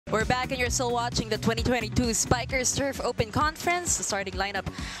We're back and you're still watching the 2022 Spikers Turf Open Conference. The starting lineup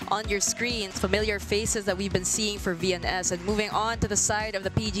on your screen. Familiar faces that we've been seeing for VNS. And moving on to the side of the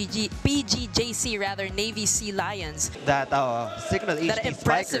PGJC-Navy Sea Lions. That Signal HT That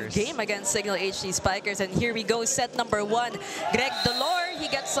impressive Spikers game against Signal HT Spikers. And here we go, set number 1. Greg Delor, he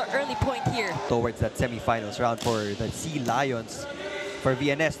gets the early point here. Towards that semifinals round for the Sea Lions. For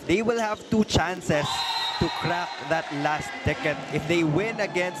VNS, they will have 2 chances to crack that last ticket if they win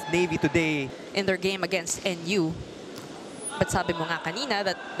against Navy today. In their game against NU. But sabi mo nga kanina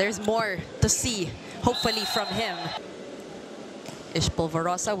that there's more to see, hopefully, from him. Ish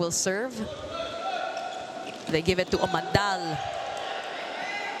Polvorosa will serve. They give it to Omandal.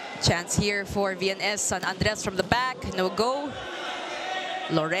 Chance here for VNS. San Andres from the back. No go.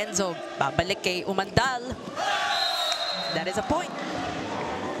 Lorenzo babalik kay Omandal. That is a point.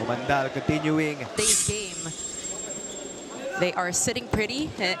 Omandal continuing. Today's game, they are sitting pretty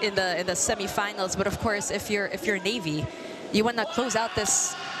in the semifinals, but of course, if you're Navy, you want to close out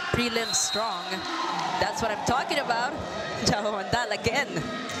this prelim strong. That's what I'm talking about. Jao Omandal again.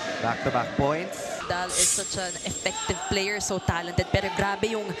 Back-to-back points. Omandal is such an effective player, so talented, pero grabe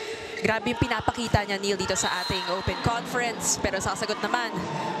yung pinapakita niya, Neil, dito sa ating Open Conference. Pero sasagot naman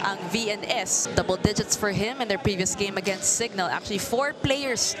ang VNS. Double digits for him in their previous game against Signal. Actually, 4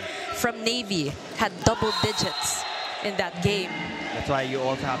 players from Navy had double digits in that game. That's why you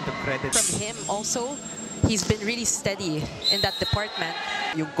also have to credit From him also, he's been really steady in that department.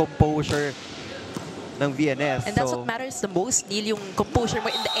 yung composure ng VNS. And that's what matters the most, Neil, yung composure mo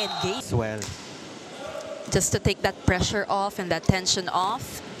in the end game. As well. Just to take that pressure off and that tension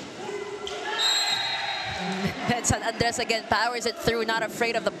off. And San Andres again powers it through, not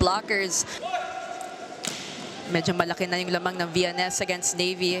afraid of the blockers. Medyo malaki na yung lamang ng VNS against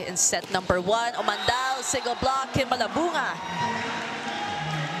Navy in set number 1. Omandal, single block, Kim Malabunga.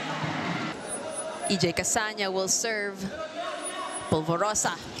 EJ Casanya will serve.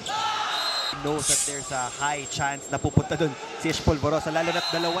 Polvorosa. Knows that there's a high chance na pupunta dun si Ish Polvorosa, lalo na't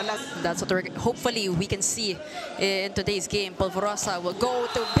dalawa lang. That's what hopefully we can see in today's game. Polvorosa will go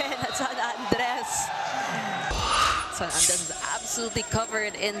to Ben at San Andres. San Andres is absolutely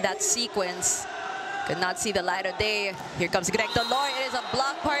covered in that sequence. Could not see the light of day. Here comes Greg Delor. It is a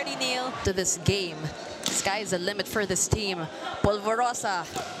block party, Neil, to this game. Sky is the limit for this team. Polvorosa.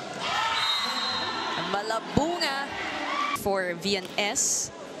 Malabunga for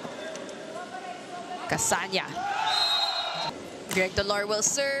VNS. Casanya. Greg Delor will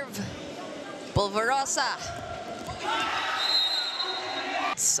serve. Polvorosa.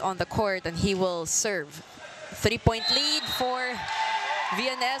 It's on the court and he will serve. 3-point lead for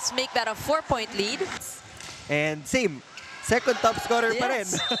VNS. Make that a 4-point lead. And same, second top scorer pa rin.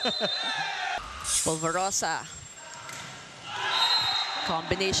 Polvorosa.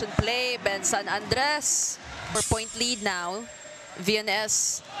 Combination play. Ben San Andres. 4-point lead now.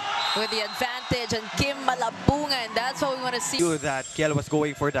 VNS with the advantage, and Kim Malabunga, and that's what we want to see. That Kiel was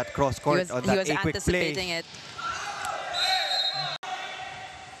going for that cross court on that quick play. It.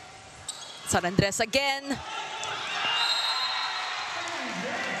 San Andres again.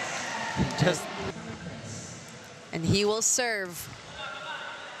 And he will serve.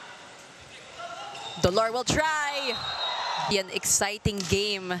 Delor will try. An exciting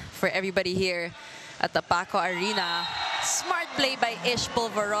game for everybody here at the Paco Arena. Smart play by Ish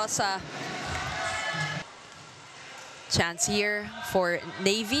Polvorosa. Chance here for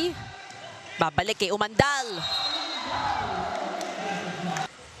Navy. Babalik kay Omandal.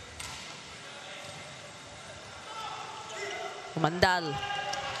 Omandal.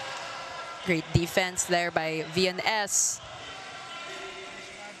 Great defense there by VNS.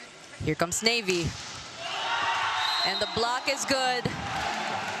 Here comes Navy. And the block is good.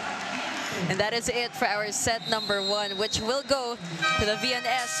 And that is it for our set number 1, which will go to the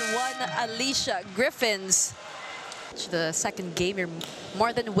VNS-One Alicia Griffins. The second game, you're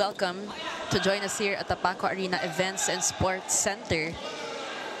more than welcome to join us here at the Paco Arena Events and Sports Center.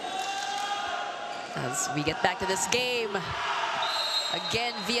 As we get back to this game,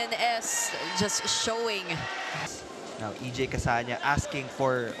 again, VNS just showing. Now, EJ Casanya asking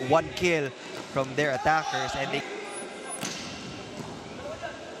for 1 kill from their attackers, and they...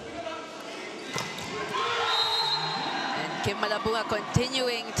 Kim Malabunga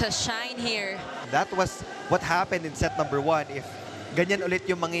continuing to shine here. That was what happened in set number 1. If ganyan ulit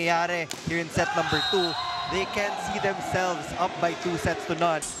yung mangyayari here in set number 2, they can see themselves up by 2-0.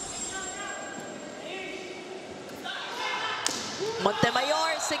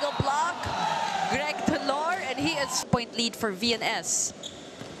 Montemayor, single block. Greg Delor, and he is point lead for VNS.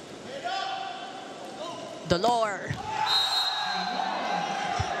 Delor.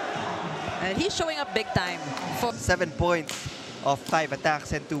 And he's showing up big time. For 7 points of 5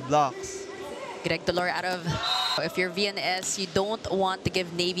 attacks and 2 blocks. Greg Dolor out of... If you're VNS, you don't want to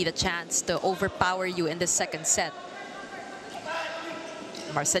give Navy the chance to overpower you in the second set.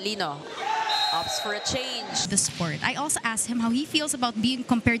 Marcelino opts for a change. The sport. I also asked him how he feels about being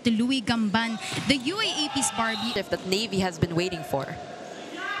compared to Louis Gamban, the UAAP's Barbie. If that Navy has been waiting for.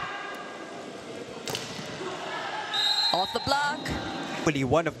 Off the block. Hopefully,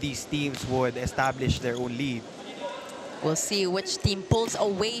 one of these teams would establish their own lead. We'll see which team pulls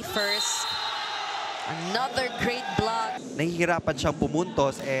away first. Another great block. Nahihirapan siyang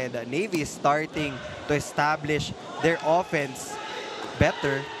pumuntos and Navy is starting to establish their offense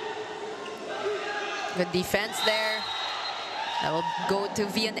better. Good defense there. That will go to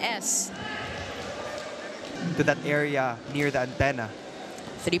VNS. To that area near the antenna.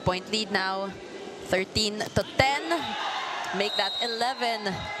 3-point lead now. 13 to 10. Make that 11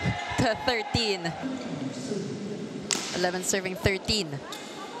 to 13. 11 serving 13.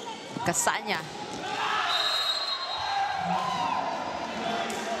 Casanya.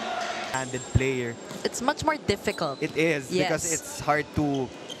 Handed player. It's much more difficult. It is Yes. because it's hard to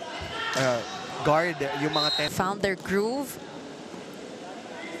guard yung mga Found their groove.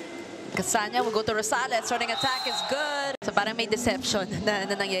 Casanya will go to Rosales. Running attack is good. So parang may deception na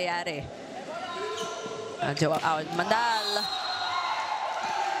nangyayari. Joao Mandal.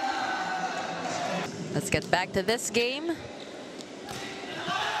 Let's get back to this game.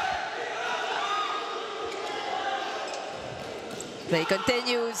 Play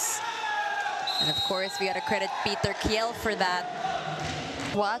continues. And of course, we got to credit Peter Kiel for that.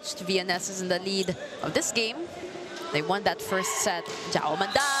 Watched VNS is in the lead of this game. They won that first set. Joao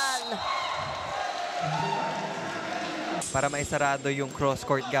Mandal. para maisarado yung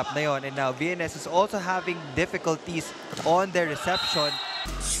cross-court gap na yon. And now VNS is also having difficulties on their reception.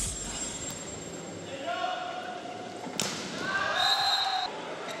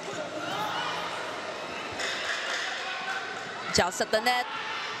 Joust at the net.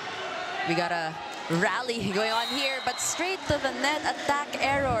 We got a rally going on here, but straight to the net. Attack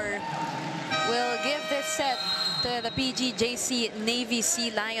error will give this set to the PGJC-Navy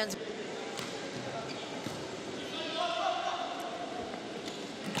Sea Lions.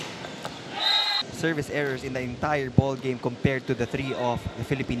 Service errors in the entire ball game compared to the 3 of the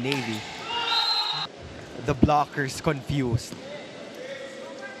Philippine Navy. The blockers confused.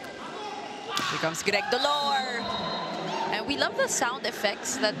 Here comes Greg Dolor. And we love the sound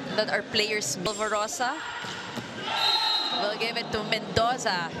effects that our players. Pulverosa will give it to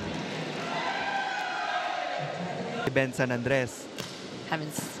Mendoza. Ben San Andres.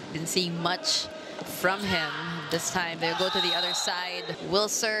 Haven't been seeing much from him this time. They'll go to the other side. Will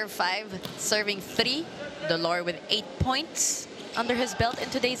serve 5, serving 3. Dolor with 8 points under his belt in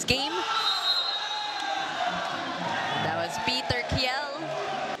today's game. That was Peter Kiel.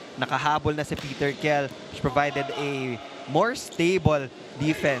 Nakahabol na si Peter Kiel, which provided a more stable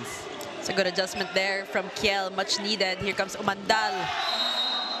defense. It's a good adjustment there from Kiel, much needed. Here comes Umandal.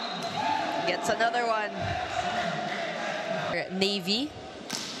 Gets another one. Navy.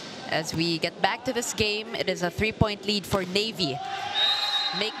 As we get back to this game, it is a 3-point lead for Navy.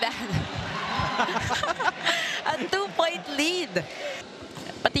 Make that a 2-point lead.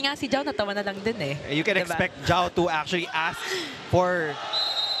 Pati nga si Jao natawa na lang din eh. You can expect Jao to actually ask for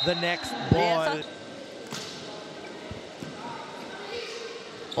the next ball.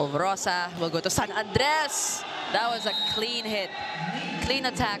 Pulverosa will go to San Andres. That was a clean hit. Clean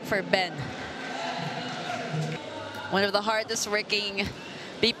attack for Ben. One of the hardest working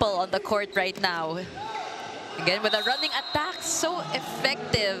people on the court right now. Again, with a running attack, so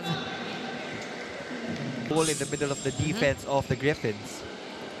effective. Ball in the middle of the defense of the Griffins.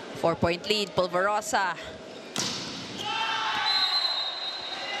 4-point lead, Pulverosa.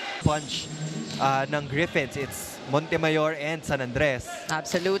 Punch ng Griffins, it's Montemayor and San Andres.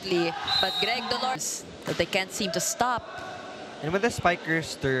 Absolutely. But Greg Dolores, that they can't seem to stop. And when the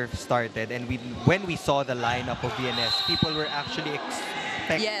Spikers turf started, and when we saw the lineup of VNS, people were actually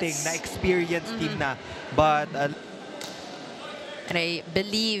expecting na experienced team na. But and I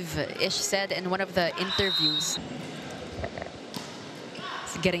believe Ish said in one of the interviews,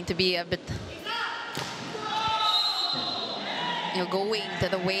 it's getting to be a bit, going to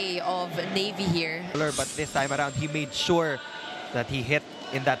the way of Navy here. But this time around, he made sure that he hit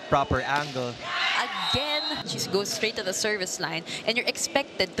in that proper angle. Again, she goes straight to the service line, and you're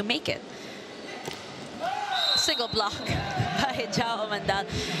expected to make it. Single block by Joao Mandal.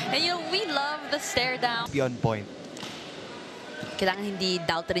 And we love the stare down. Be on point. Kailangan hindi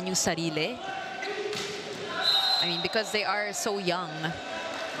doubt rin yung sarili. I mean, because they are so young.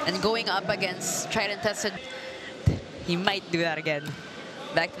 And going up against tried and tested, he might do that again.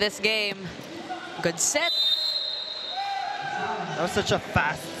 Back to this game. Good set. That was such a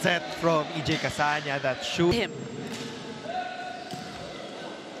fast set from EJ Casanya that shoot Him.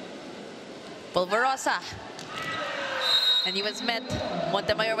 Polvorosa. And he was met,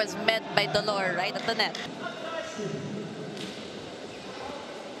 Montemayor was met by Dolor right at the net.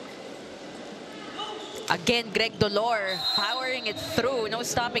 Again, Greg Dolor powering it through. No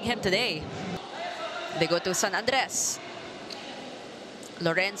stopping him today. They go to San Andres.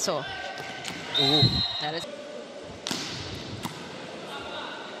 Lorenzo. Ooh. That is.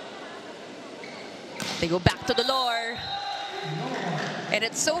 They go back to Dolor. And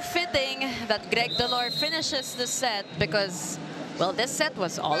it's so fitting that Greg Dolor finishes the set because, well, this set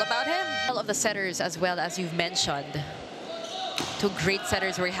was all about him. All of the setters, as well as you've mentioned. Two great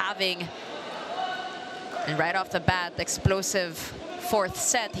setters we're having. And right off the bat, explosive fourth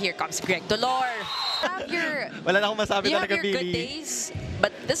set. Here comes Greg Dolor. Wala na akong masabi You have talaga, your good Billy. days,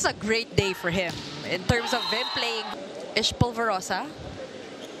 but this is a great day for him in terms of him playing. Ish Polvorosa.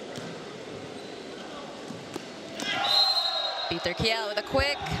 Peter Kiel with a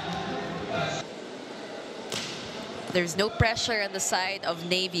quick. There's no pressure on the side of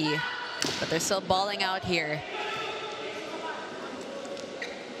Navy, but they're still balling out here.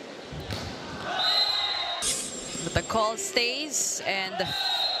 But the call stays, and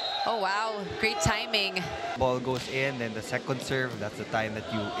oh wow, great timing. Ball goes in, then the second serve, that's the time that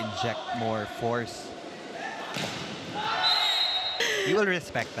you inject more force. You will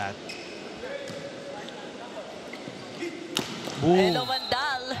respect that. Hello,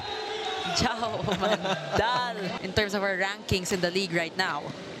 Mandal. Ciao, Mandal. In terms of our rankings in the league right now,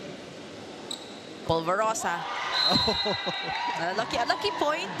 Polvorosa. A lucky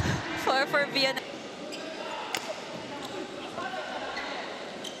point for VNS.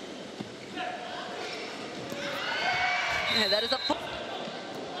 That is a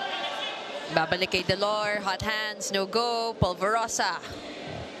babalik kay Dolor, hot hands, no go. Polvorosa.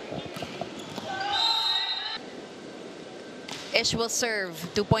 Ish will serve.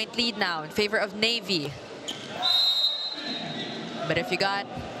 2-point lead now in favor of Navy. But if you got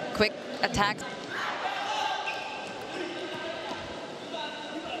quick attack,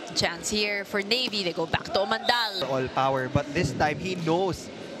 chance here for Navy. They go back to Omandal. All power, but this time he knows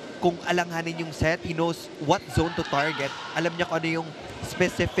kung alanganin yung set, he knows what zone to target. Alam niya kung ano yung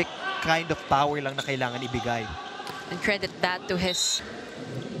specific kind of power lang na kailangan ibigay. And credit that to his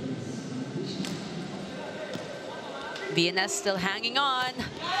VNS still hanging on.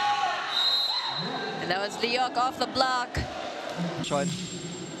 And that was Leok off the block.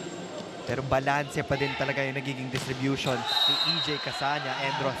 Pero balanse pa din talaga yung nagiging distribution ni EJ Casanya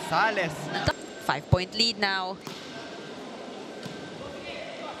and Rosales. 5-point lead now.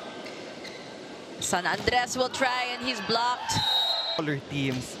 San Andres will try and he's blocked. Other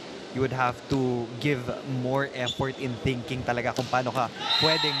teams, you would have to give more effort in thinking talaga kung paano ka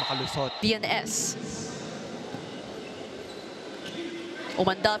pwedeng makalusot. VNS.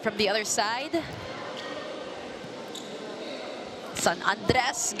 Umandal from the other side. San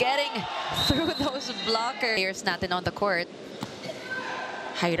Andres getting through those blockers. Players natin on the court.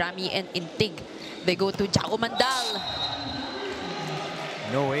 Jairami and Intig. They go to Jao Mandal.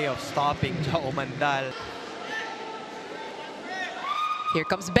 No way of stopping Jao Mandal. Here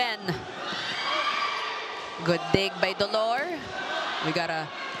comes Ben. Good dig by Dolor. We got a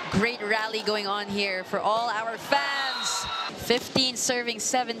great rally going on here for all our fans. 15 serving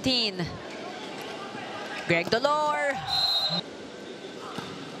 17. Greg Dolor.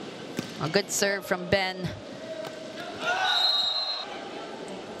 A good serve from Ben.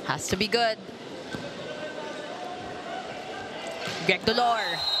 Has to be good. Greg Dolor.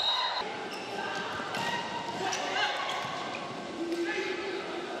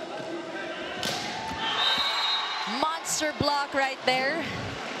 Monster block right there.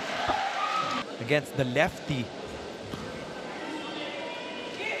 Against the lefty.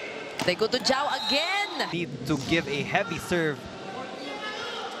 They go to Jao again. Need to give a heavy serve.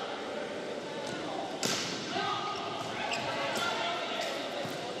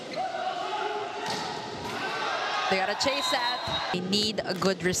 They gotta chase that. They need a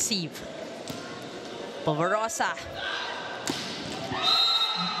good receive. Polvorosa.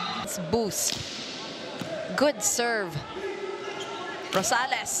 It's boost. Good serve.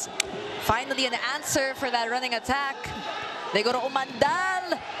 Rosales. Finally an answer for that running attack. They go to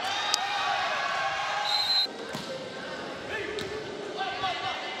Umandal.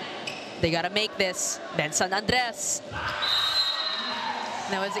 They gotta make this. Then San Andres.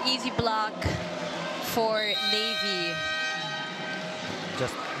 That was an easy block for Navy.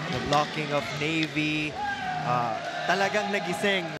 Just The blocking of Navy. Talagang nagising